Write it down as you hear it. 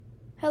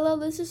Hello,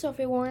 this is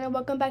Sophie Warren, and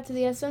welcome back to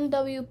the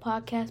SMW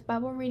Podcast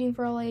Bible Reading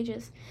for All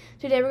Ages.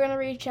 Today we're going to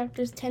read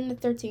chapters 10 to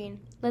 13.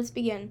 Let's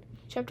begin.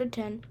 Chapter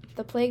 10,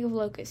 The Plague of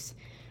Locusts.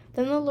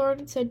 Then the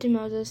Lord said to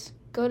Moses,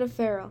 "Go to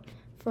Pharaoh,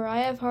 for I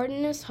have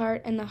hardened his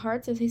heart and the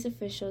hearts of his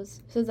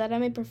officials, so that I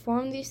may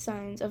perform these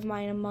signs of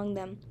mine among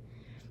them,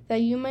 that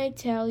you may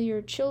tell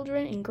your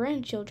children and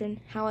grandchildren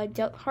how I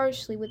dealt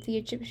harshly with the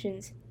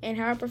Egyptians, and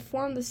how I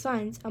performed the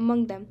signs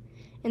among them,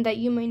 and that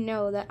you may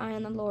know that I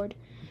am the Lord."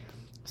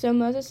 So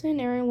Moses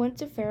and Aaron went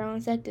to Pharaoh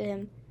and said to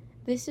him,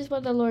 "This is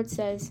what the Lord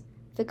says,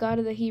 the God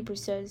of the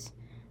Hebrews says,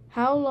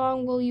 how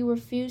long will you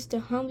refuse to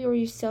humble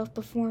yourself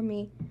before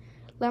me?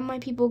 Let my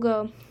people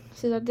go,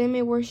 so that they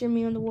may worship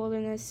me in the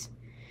wilderness.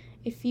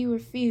 If you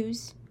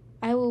refuse,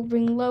 I will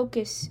bring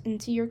locusts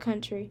into your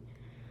country.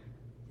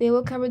 They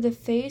will cover the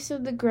face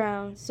of the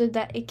ground so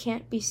that it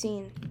can't be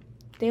seen.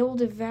 They will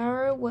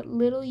devour what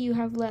little you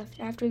have left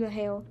after the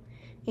hail,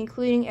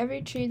 including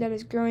every tree that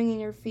is growing in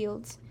your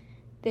fields.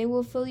 They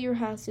will fill your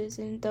houses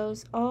and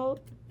those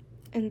of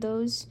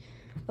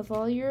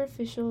all your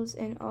officials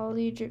and all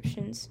the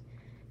Egyptians,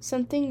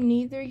 something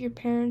neither your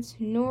parents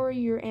nor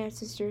your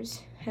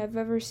ancestors have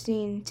ever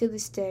seen to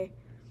this day."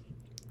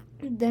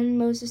 Then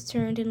Moses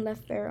turned and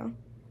left Pharaoh.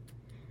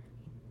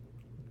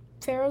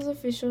 Pharaoh's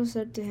officials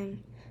said to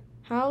him,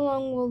 "How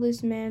long will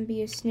this man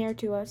be a snare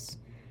to us?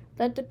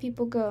 Let the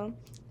people go,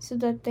 so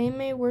that they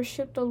may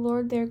worship the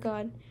Lord their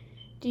God.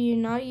 Do you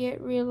not yet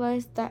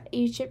realize that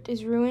Egypt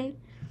is ruined?"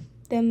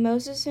 Then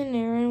Moses and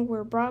Aaron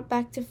were brought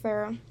back to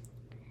Pharaoh.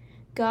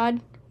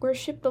 "God,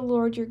 worship the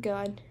Lord your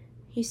God,"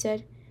 he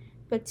said,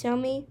 "but tell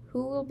me,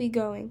 who will be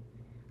going?"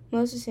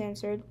 Moses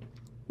answered,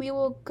 "We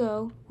will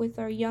go with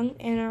our young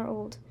and our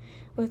old,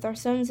 with our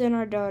sons and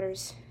our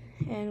daughters,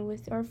 and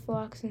with our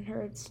flocks and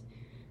herds,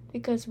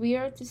 because we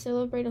are to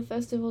celebrate a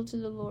festival to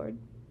the Lord."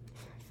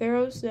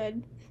 Pharaoh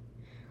said,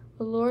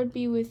 "The Lord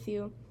be with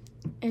you,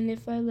 and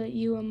if I let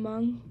you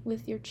among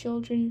with your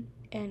children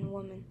and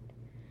women.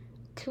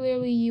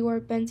 Clearly you are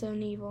bent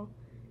on evil."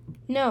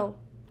 "No,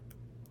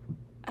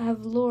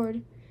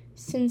 Lord,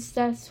 since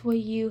that's what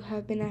you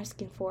have been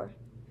asking for."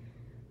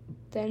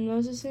 Then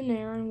Moses and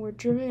Aaron were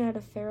driven out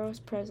of Pharaoh's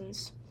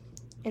presence.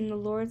 And the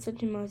Lord said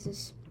to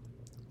Moses,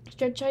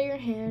 "Stretch out your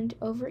hand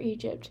over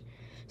Egypt,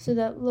 so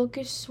that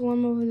locusts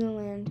swarm over the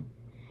land,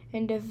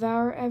 and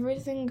devour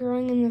everything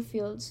growing in the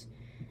fields,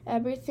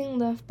 everything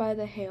left by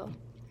the hail."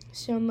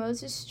 So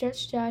Moses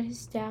stretched out his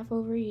staff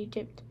over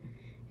Egypt,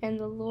 and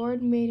the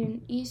Lord made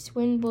an east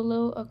wind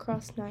blow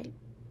across night.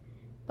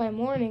 By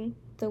morning,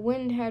 the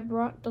wind had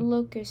brought the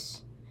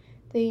locusts.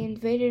 They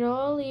invaded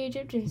all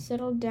Egypt and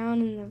settled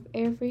down in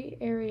every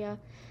area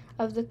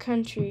of the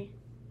country.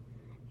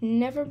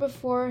 Never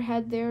before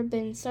had there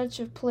been such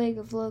a plague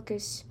of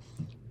locusts,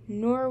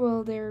 nor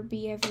will there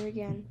be ever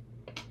again.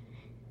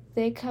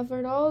 They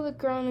covered all the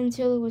ground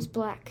until it was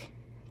black.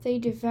 They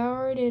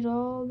devoured it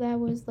all that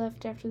was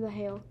left after the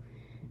hail,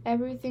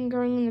 everything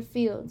growing in the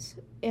fields,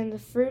 and the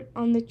fruit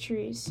on the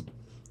trees.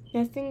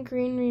 Nothing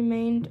green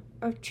remained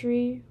of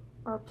tree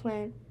or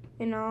plant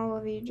in all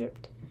of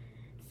Egypt.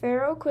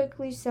 Pharaoh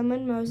quickly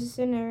summoned Moses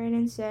and Aaron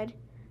and said,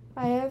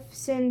 "I have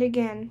sinned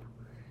again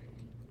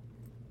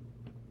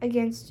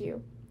against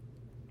you,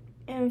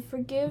 and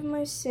forgive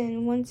my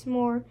sin once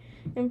more,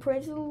 and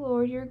pray to the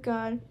Lord your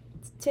God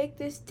to take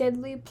this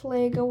deadly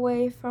plague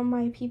away from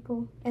my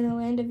people and the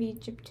land of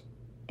Egypt,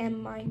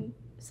 and my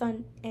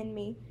son and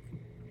me."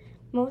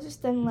 Moses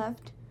then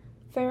left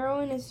Pharaoh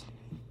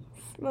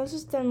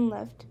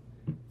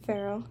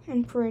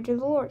and prayed to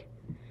the Lord.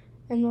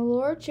 And the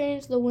Lord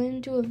changed the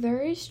wind to a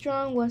very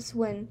strong west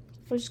wind,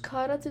 which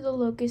caught up to the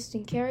locusts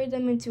and carried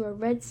them into a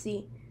Red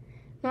Sea.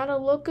 Not a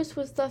locust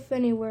was left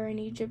anywhere in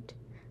Egypt,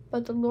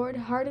 but the Lord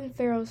hardened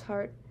Pharaoh's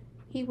heart.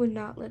 He would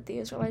not let the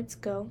Israelites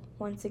go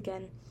once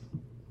again.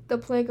 The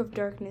plague of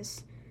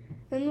darkness.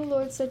 Then the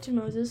Lord said to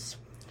Moses,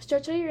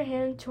 "Stretch out your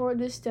hand toward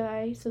the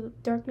sky so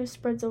that darkness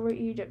spreads over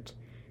Egypt,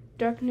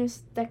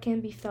 darkness that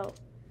can be felt."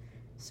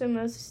 So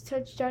Moses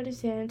stretched out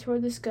his hand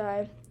toward the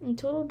sky, and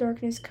total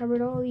darkness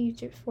covered all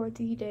Egypt for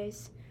 3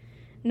 days.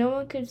 No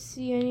one could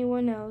see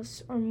anyone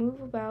else or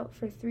move about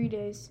for 3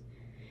 days.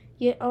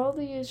 Yet all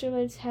the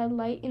Israelites had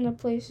light in the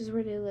places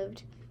where they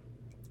lived.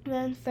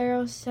 Then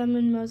Pharaoh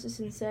summoned Moses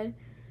and said,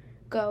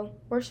 "Go,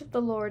 worship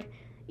the Lord.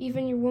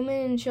 Even your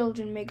women and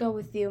children may go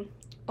with you.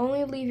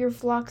 Only leave your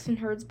flocks and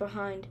herds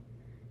behind."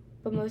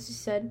 But Moses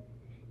said,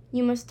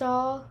 "You must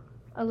all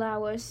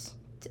allow us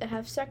to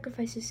have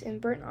sacrifices and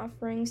burnt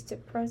offerings to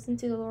present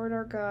to the Lord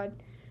our God.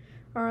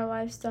 Our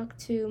livestock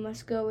too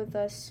must go with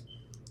us.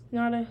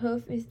 Not a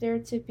hoof is there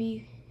to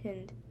be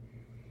hind.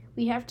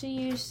 We have to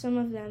use some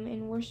of them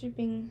in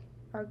worshiping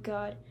our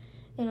God,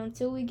 and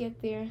until we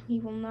get there, he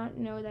will not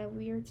know that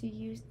we are to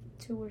use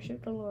to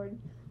worship the Lord."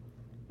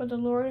 But the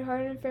Lord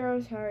hardened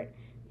Pharaoh's heart,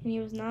 and he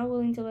was not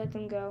willing to let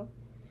them go.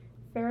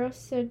 Pharaoh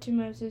said to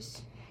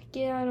Moses,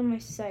 "Get out of my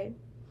sight.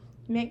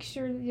 Make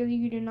sure that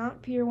you do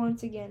not peer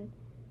once again.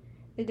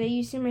 The day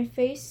you see my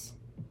face,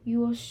 you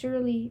will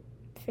surely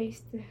face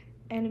the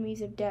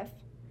enemies of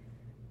death."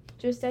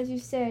 "Just as you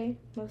say,"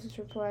 Moses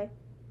replied.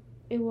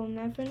 it will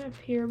never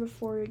appear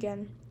before you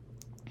again.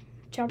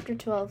 Chapter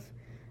 12.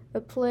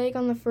 The plague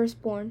on the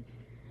firstborn.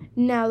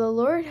 Now the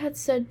Lord had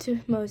said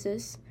to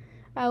Moses,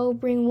 I will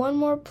bring one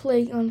more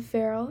plague on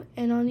Pharaoh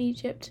and on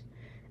Egypt.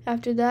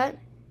 After that,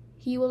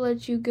 he will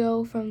let you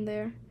go from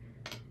there.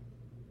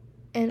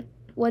 And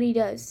what he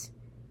does,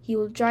 he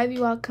will drive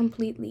you out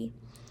completely.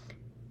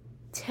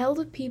 Tell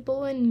the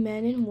people and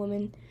men and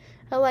women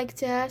alike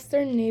to ask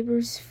their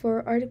neighbors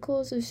for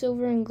articles of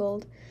silver and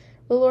gold.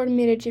 The Lord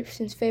made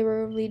Egyptians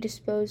favorably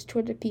disposed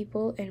toward the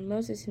people, and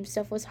Moses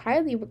himself was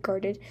highly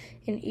regarded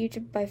in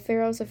Egypt by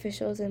Pharaoh's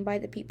officials and by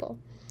the people.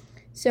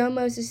 So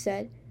Moses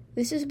said,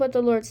 This is what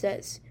the Lord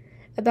says.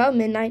 About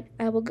midnight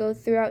I will go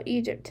throughout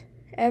Egypt.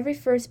 Every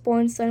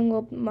firstborn son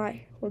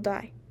will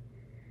die.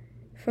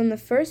 From the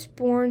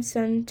firstborn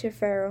son to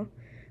Pharaoh,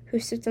 who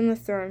sits on the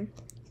throne,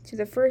 to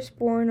the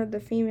firstborn of the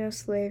female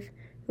slave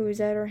who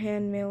is at her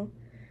handmill,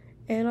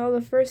 and all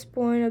the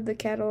firstborn of the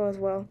cattle as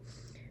well.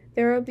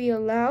 There will be a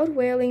loud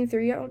wailing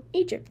throughout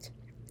Egypt,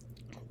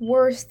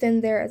 worse than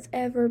there has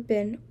ever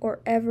been or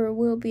ever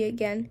will be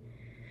again.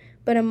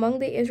 But among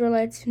the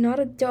Israelites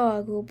not a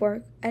dog will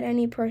bark at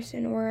any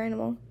person or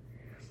animal.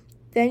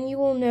 Then you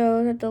will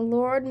know that the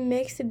Lord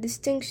makes a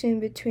distinction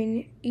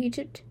between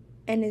Egypt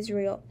and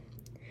Israel.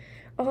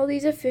 All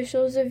these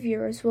officials of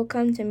yours will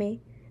come to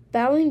me,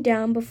 bowing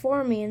down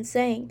before me and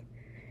saying,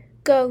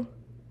 Go,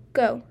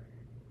 go,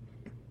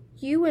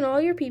 you and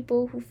all your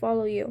people who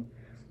follow you.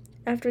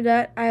 After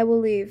that I will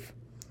leave.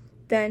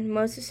 Then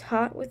Moses,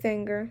 hot with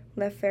anger,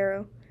 left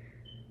Pharaoh.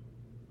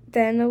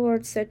 Then the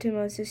Lord said to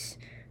Moses,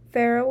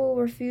 Pharaoh will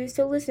refuse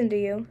to listen to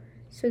you,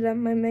 so that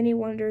my many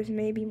wonders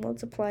may be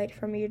multiplied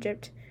from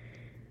Egypt.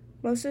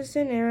 Moses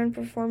and Aaron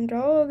performed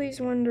all of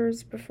these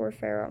wonders before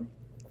Pharaoh.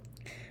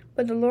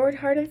 But the Lord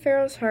hardened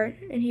Pharaoh's heart,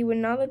 and he would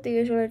not let the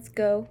Israelites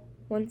go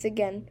once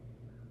again.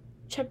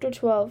 Chapter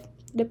 12.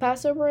 The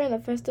Passover and the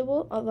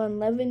Festival of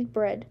Unleavened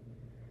Bread.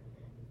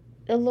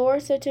 The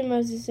Lord said to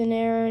Moses and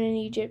Aaron in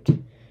Egypt,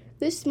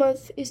 This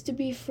month is to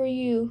be for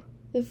you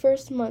the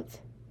first month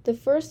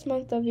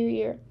of your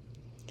year.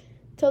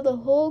 Tell the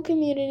whole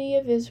community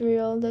of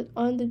Israel that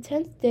on the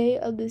 10th day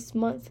of this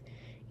month,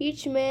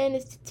 each man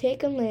is to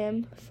take a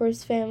lamb for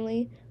his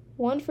family,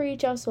 one for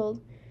each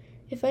household.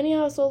 If any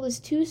household is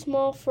too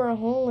small for a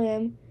whole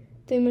lamb,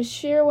 they must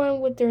share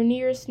one with their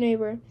nearest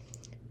neighbor.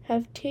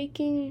 Have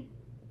taken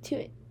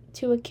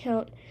to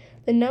account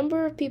the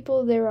number of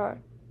people there are.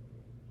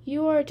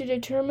 You are to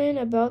determine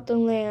about the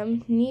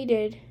lamb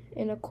needed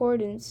in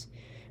accordance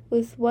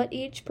with what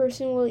each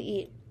person will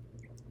eat.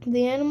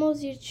 The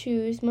animals you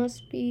choose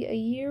must be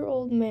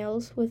a-year-old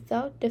males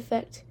without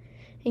defect,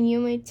 and you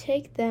may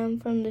take them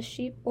from the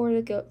sheep or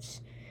the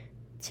goats.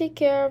 Take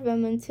care of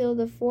them until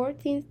the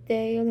 14th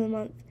day of the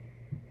month.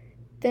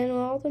 Then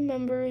all the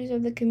members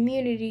of the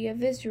community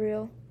of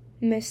Israel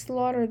may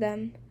slaughter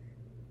them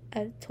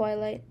at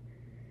twilight.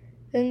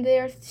 Then they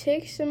are to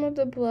take some of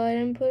the blood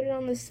and put it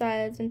on the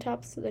sides and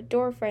tops of the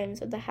door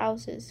frames of the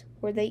houses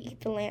where they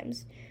eat the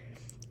lambs.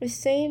 The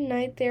same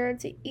night they are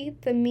to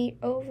eat the meat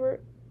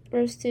over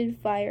roasted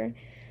fire,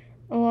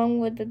 along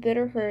with the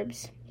bitter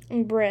herbs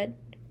and bread.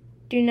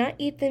 Do not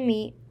eat the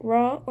meat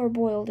raw or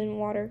boiled in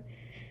water,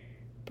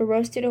 but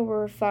roast it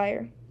over a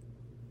fire,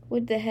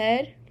 with the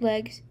head,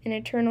 legs, and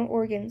internal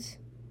organs.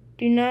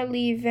 Do not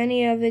leave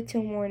any of it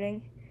till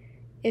morning.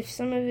 If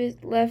some of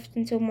it left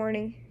until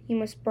morning, you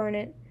must burn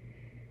it.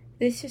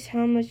 This is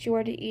how much you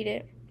are to eat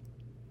it,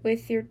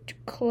 with your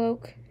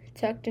cloak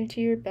tucked into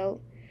your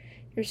belt,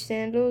 your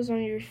sandals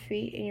on your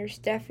feet, and your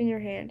staff in your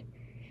hand.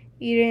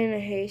 Eat it in a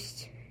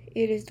haste.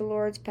 It is the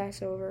Lord's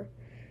Passover.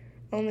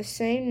 On the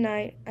same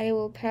night I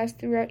will pass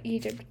throughout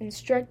Egypt and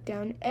strike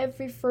down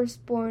every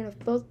firstborn of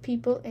both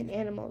people and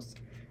animals,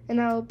 and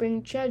I will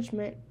bring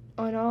judgment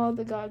on all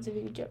the gods of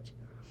Egypt.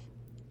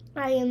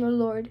 I am the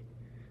Lord.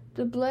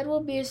 The blood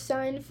will be a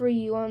sign for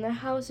you on the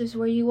houses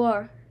where you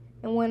are,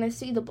 and when I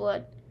see the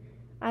blood,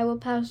 I will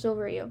pass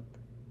over you.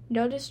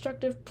 No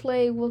destructive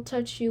plague will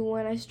touch you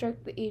when I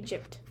strike the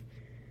Egypt.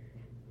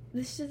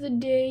 This is the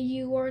day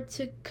you are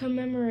to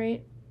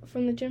commemorate.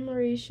 From the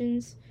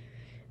generations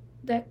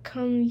that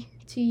come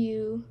to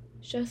you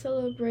shall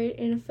celebrate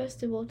in a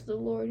festival to the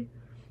Lord,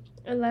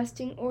 a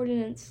lasting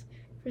ordinance.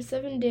 For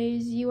 7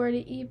 days you are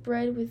to eat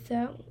bread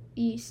without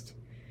yeast.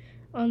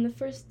 On the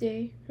first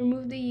day,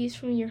 remove the yeast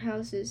from your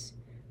houses,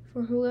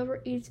 for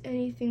whoever eats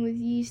anything with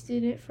yeast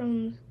in it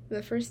from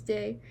the first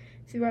day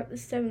throughout the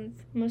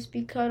 7th must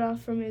be cut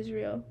off from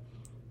Israel.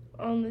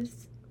 On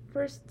this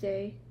first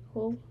day,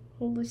 hold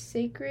a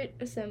sacred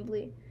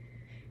assembly,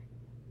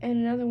 and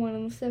another one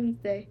on the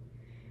 7th day.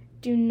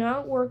 Do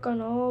not work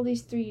on all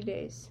these 3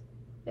 days,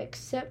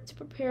 except to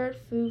prepare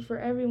food for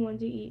everyone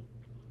to eat.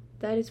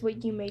 That is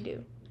what you may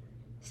do.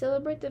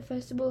 Celebrate the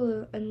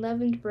festival of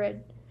unleavened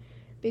bread,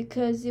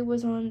 because it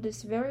was on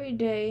this very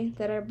day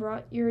that I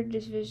brought your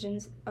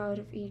divisions out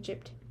of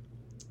Egypt.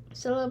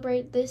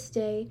 Celebrate this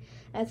day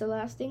as a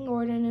lasting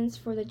ordinance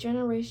for the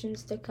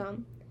generations to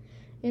come.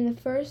 In the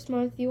first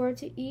month you are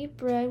to eat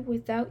bread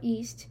without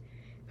yeast,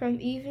 from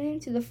evening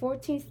to the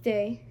 14th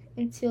day,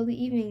 until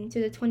the evening to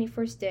the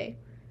 21st day.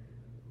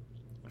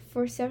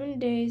 For 7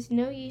 days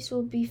no yeast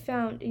will be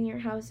found in your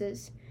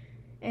houses,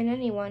 and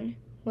anyone,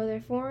 whether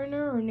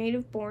foreigner or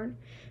native born,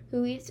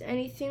 who eats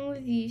anything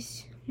with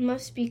yeast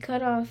must be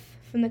cut off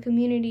from the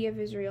community of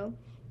Israel.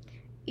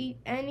 Eat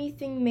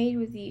anything made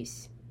with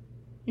yeast.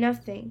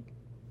 Nothing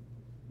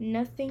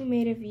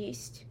made of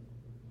yeast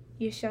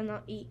you shall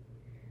not eat.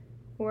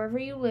 Wherever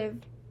you live,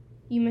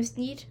 you must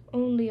eat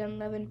only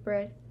unleavened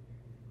bread.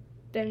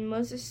 Then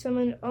Moses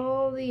summoned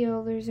all the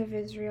elders of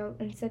Israel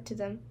and said to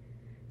them,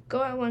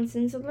 Go at once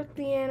and select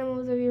the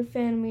animals of your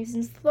families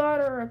and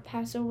slaughter a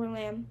Passover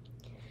lamb.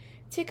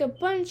 Take a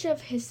bunch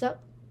of hyssop,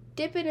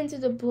 dip it into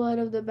the blood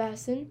of the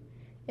basin,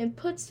 and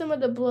put some of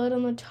the blood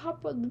on the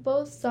top of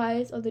both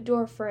sides of the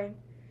door frame.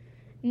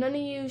 None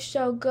of you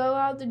shall go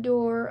out the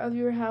door of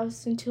your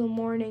house until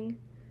morning,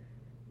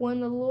 when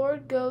the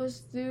Lord goes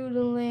through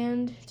the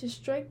land to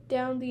strike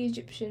down the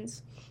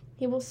Egyptians.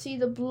 He will see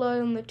the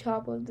blood on the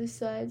top of the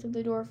sides of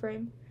the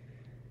doorframe,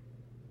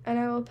 and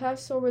I will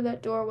pass over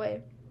that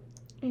doorway,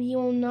 and he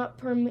will not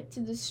permit the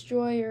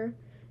destroyer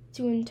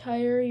to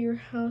enter your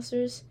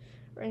houses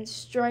and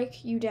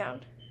strike you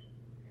down.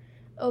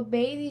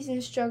 Obey these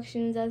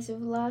instructions as a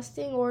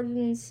lasting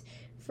ordinance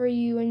for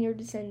you and your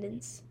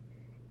descendants.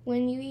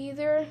 When you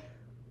enter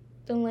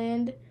the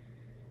land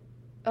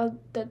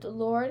that the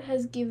Lord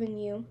has given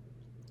you,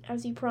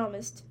 as he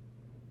promised,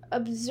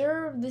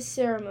 observe this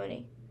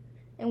ceremony.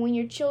 And when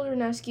your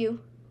children ask you,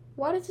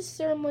 What does this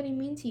ceremony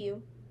mean to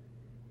you?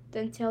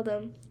 Then tell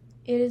them,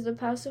 It is the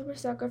Passover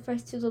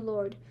sacrifice to the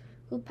Lord,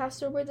 who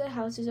passed over the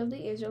houses of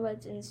the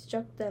Israelites and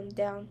struck them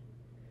down.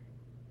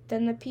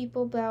 Then the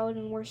people bowed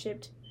and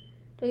worshipped.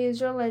 The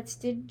Israelites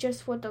did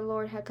just what the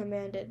Lord had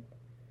commanded.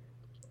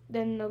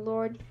 Then the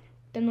Lord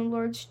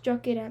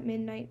struck it at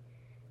midnight,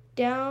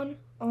 down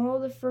all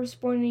the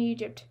firstborn in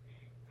Egypt,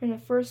 from the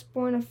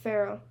firstborn of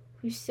Pharaoh,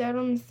 who sat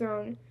on the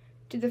throne,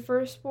 to the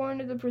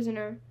firstborn of the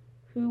prisoner,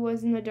 who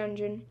was in the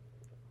dungeon,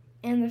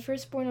 and the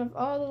firstborn of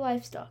all the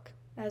livestock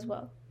as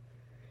well.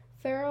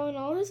 Pharaoh and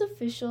all his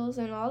officials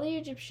and all the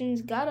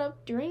Egyptians got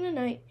up during the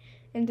night,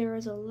 and there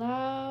was a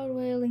loud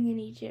wailing in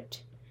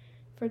Egypt,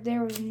 for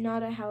there was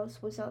not a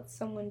house without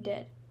someone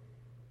dead.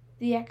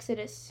 The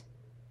Exodus.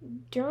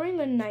 During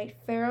the night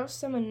Pharaoh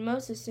summoned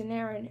Moses and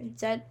Aaron and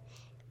said,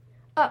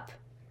 Up,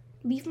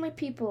 leave my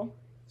people,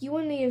 you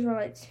and the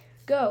Israelites.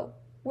 Go,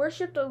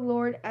 worship the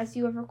Lord as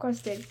you have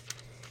requested.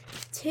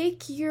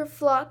 Take your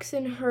flocks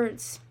and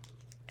herds,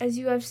 as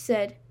you have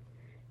said,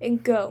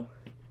 and go,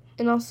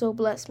 and also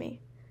bless me.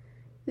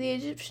 The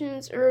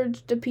Egyptians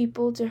urged the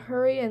people to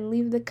hurry and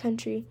leave the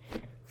country,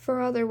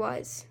 for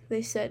otherwise,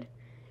 they said,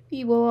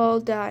 we will all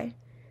die.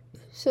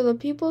 So the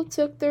people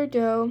took their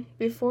dough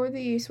before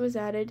the yeast was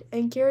added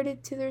and carried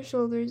it to their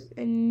shoulders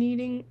and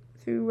kneading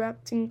through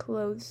wrapped in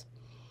clothes.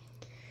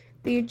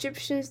 The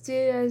Egyptians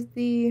did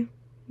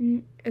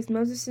as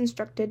Moses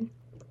instructed,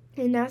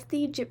 and asked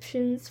the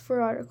Egyptians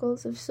for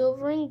articles of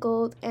silver and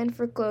gold and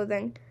for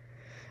clothing.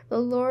 The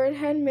Lord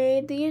had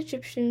made the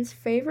Egyptians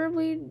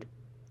favorably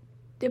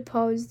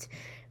disposed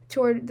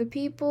toward the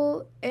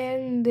people,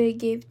 and they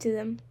gave to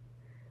them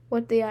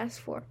what they asked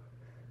for.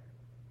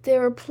 They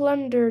were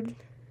plundered,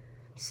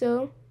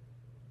 so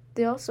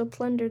they also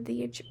plundered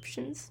the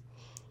Egyptians.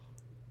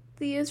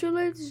 The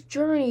Israelites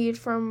journeyed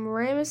from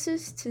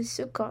Ramesses to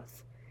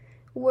Succoth,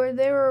 where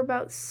there were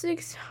about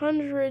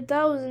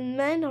 600,000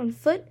 men on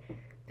foot,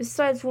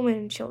 besides women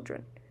and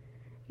children.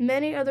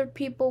 Many other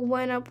people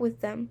went up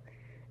with them,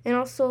 and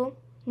also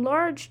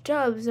large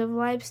doves of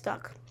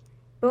livestock,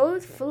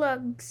 both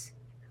flocks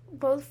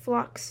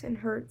and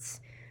herds.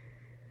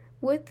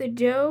 With the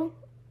dough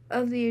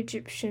of the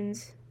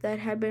Egyptians that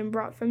had been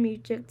brought from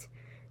Egypt,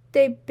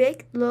 they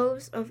baked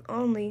loaves of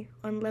only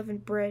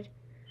unleavened bread.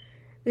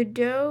 The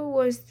dough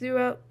was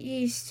throughout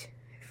yeast,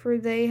 for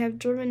they have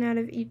driven out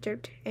of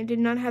Egypt and did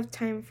not have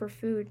time for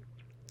food.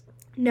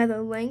 Now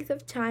the length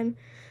of time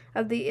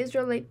of the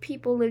Israelite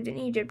people lived in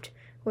Egypt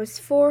was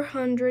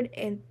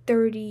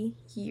 430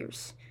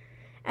 years.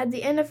 At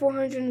the end of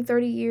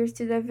 430 years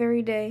to that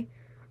very day,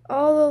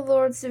 all the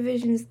Lord's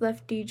divisions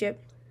left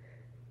Egypt,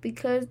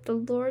 because the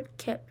Lord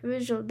kept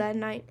vigil that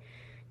night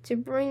to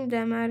bring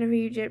them out of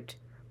Egypt.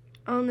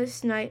 On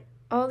this night,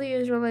 all the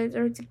Israelites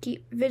are to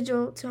keep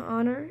vigil to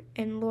honor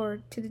and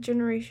Lord to the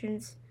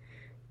generations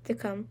to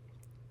come.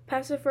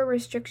 Passover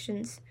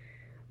restrictions.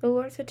 The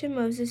Lord said to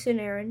Moses and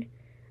Aaron,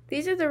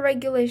 These are the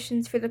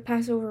regulations for the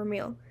Passover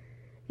meal.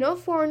 No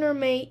foreigner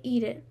may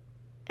eat it.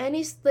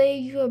 Any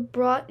slave you have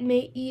brought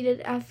may eat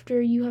it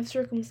after you have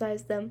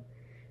circumcised them,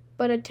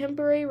 but a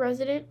temporary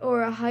resident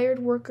or a hired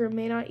worker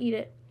may not eat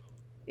it.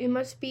 It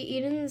must be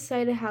eaten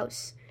inside a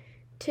house.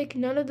 Take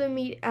none of the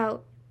meat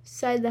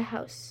outside the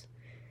house.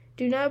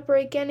 Do not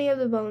break any of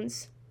the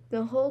bones.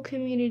 The whole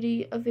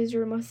community of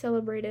Israel must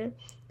celebrate it.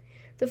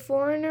 The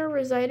foreigner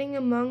residing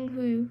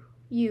among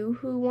you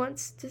who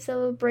wants to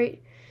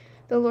celebrate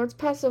the Lord's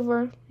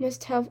Passover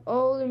must have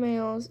all the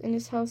males in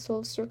his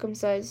household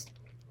circumcised.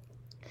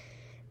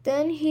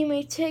 Then he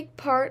may take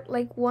part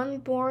like one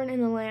born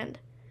in the land.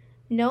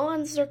 No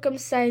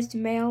uncircumcised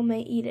male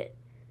may eat it.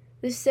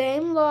 The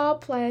same law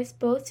applies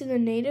both to the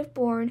native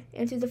born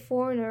and to the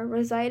foreigner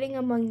residing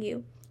among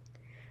you.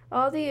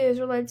 All the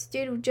Israelites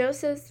did with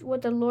Joseph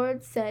what the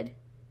Lord said.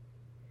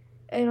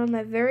 And on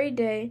that very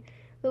day,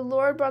 the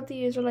Lord brought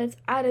the Israelites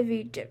out of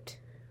Egypt.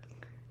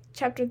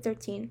 Chapter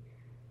 13.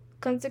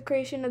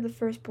 Consecration of the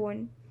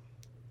firstborn.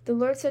 The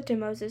Lord said to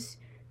Moses,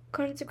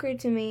 "Consecrate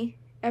to me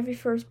every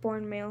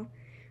firstborn male.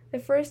 The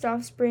first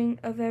offspring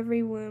of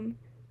every womb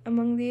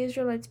among the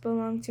Israelites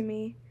belong to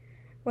me,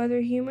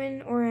 whether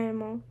human or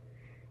animal."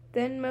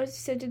 Then Moses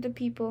said to the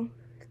people,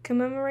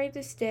 "Commemorate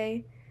this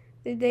day,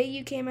 the day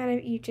you came out of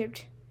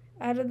Egypt,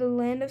 out of the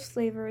land of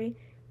slavery,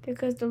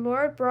 because the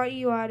Lord brought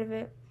you out of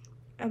it,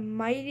 a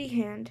mighty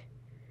hand.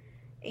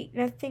 Eat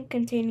nothing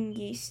containing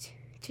yeast.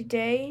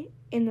 Today,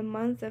 in the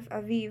month of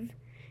Aviv,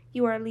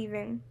 you are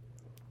leaving.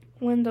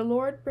 When the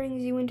Lord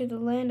brings you into the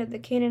land of the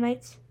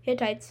Canaanites,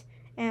 Hittites,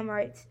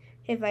 Amorites,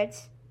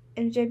 Hivites,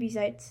 and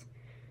Jebusites,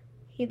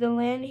 the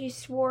land he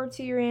swore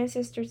to your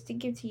ancestors to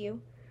give to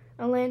you,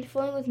 a land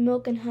flowing with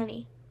milk and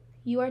honey.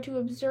 You are to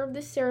observe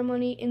this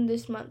ceremony in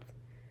this month.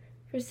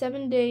 For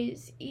 7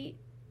 days eat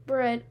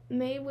bread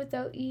made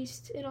without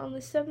yeast, and on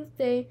the 7th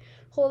day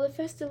hold a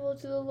festival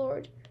to the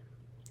Lord.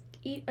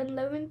 Eat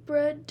unleavened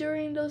bread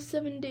during those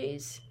 7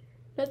 days.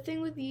 Nothing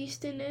with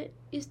yeast in it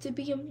is to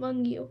be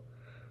among you,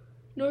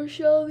 nor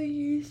shall the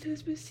yeast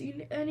has been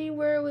seen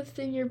anywhere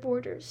within your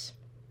borders.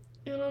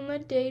 And on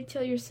that day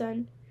tell your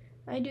son,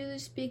 I do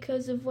this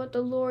because of what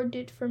the Lord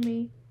did for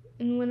me,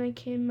 and when I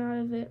came out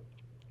of it.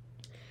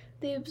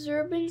 The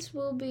observance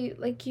will be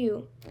like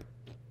you,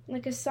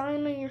 like a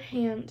sign on your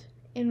hand,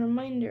 and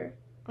reminder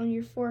on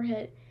your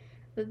forehead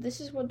that this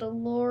is what the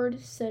Lord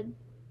said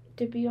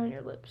to be on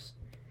your lips.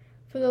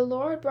 For the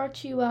Lord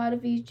brought you out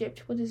of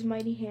Egypt with his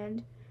mighty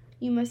hand.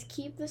 You must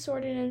keep this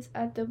ordinance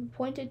at the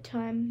appointed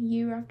time,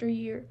 year after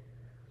year.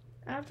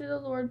 After the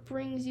Lord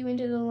brings you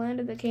into the land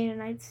of the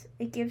Canaanites,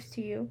 it gives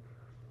to you,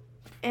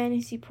 and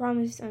as he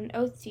promised on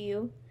oath to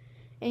you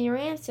and your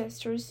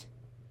ancestors,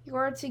 you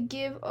are to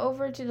give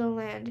over to the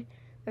land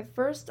the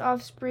first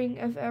offspring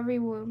of every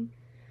womb.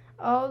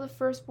 All the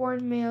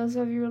firstborn males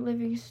of your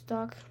living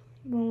stock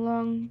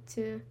belong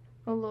to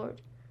the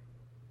Lord.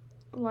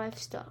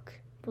 Livestock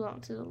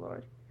belong to the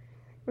Lord.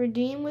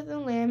 Redeem with a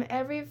lamb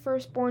every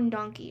firstborn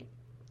donkey.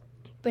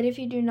 But if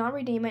you do not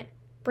redeem it,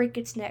 break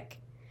its neck.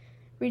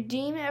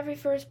 Redeem every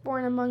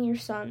firstborn among your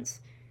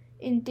sons.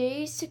 In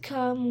days to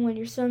come, when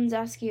your sons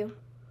ask you,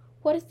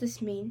 what does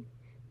this mean?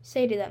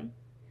 Say to them,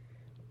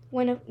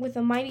 with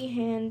a mighty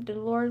hand the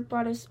Lord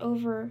brought us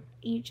over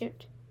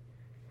Egypt,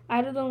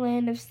 out of the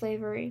land of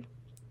slavery.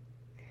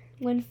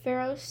 When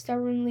Pharaoh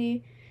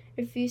stubbornly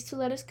refused to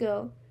let us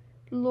go,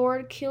 the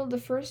Lord killed the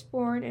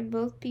firstborn and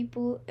both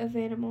people of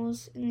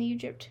animals in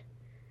Egypt.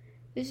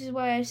 This is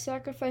why I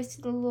sacrificed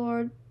to the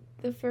Lord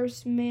the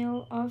first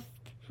male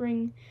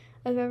offspring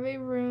of every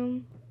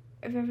womb,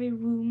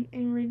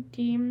 and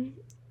redeem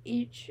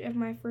each of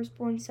my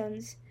firstborn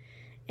sons.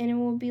 And it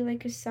will be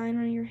like a sign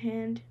on your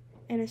hand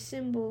and a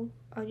symbol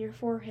on your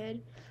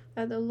forehead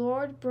that the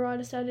Lord brought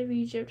us out of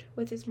Egypt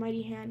with his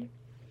mighty hand."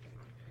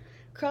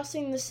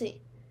 Crossing the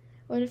sea.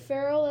 When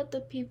Pharaoh let the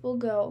people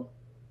go,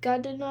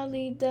 God did not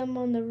lead them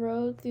on the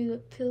road through the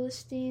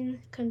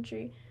Philistine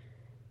country,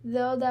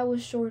 though that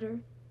was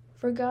shorter.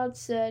 For God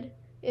said,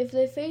 if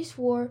they face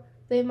war,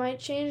 they might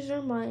change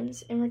their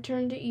minds and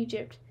return to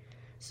Egypt.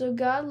 So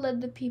God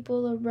led the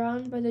people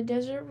around by the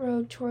desert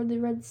road toward the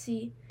Red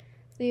Sea.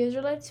 The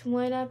Israelites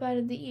went up out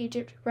of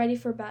Egypt, ready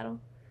for battle.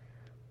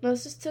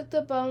 Moses took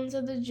the bones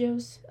of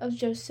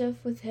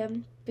Joseph with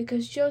him,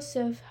 because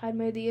Joseph had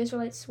made the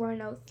Israelites swear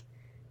an oath.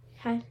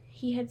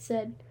 He had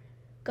said,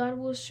 God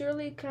will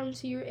surely come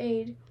to your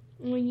aid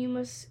when you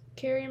must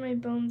carry my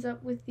bones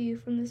up with you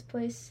from this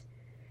place.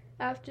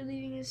 After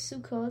leaving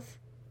Sukkoth,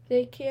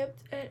 they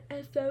camped at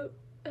Etham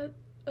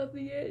at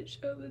the edge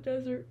of the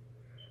desert.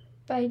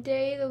 By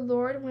day the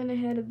Lord went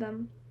ahead of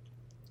them,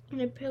 in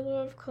a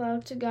pillar of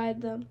cloud to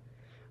guide them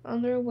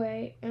on their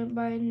way, and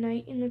by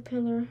night in a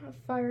pillar of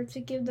fire to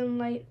give them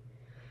light,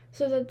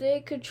 so that they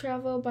could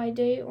travel by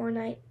day or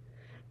night.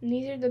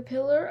 Neither the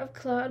pillar of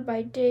cloud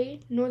by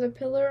day nor the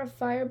pillar of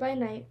fire by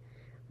night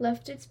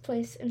left its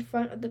place in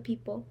front of the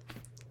people.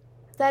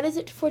 That is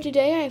it for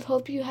today. I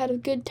hope you had a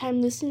good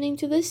time listening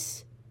to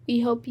this.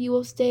 We hope you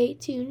will stay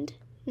tuned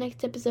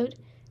next episode.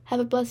 Have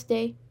a blessed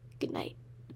day. Good night.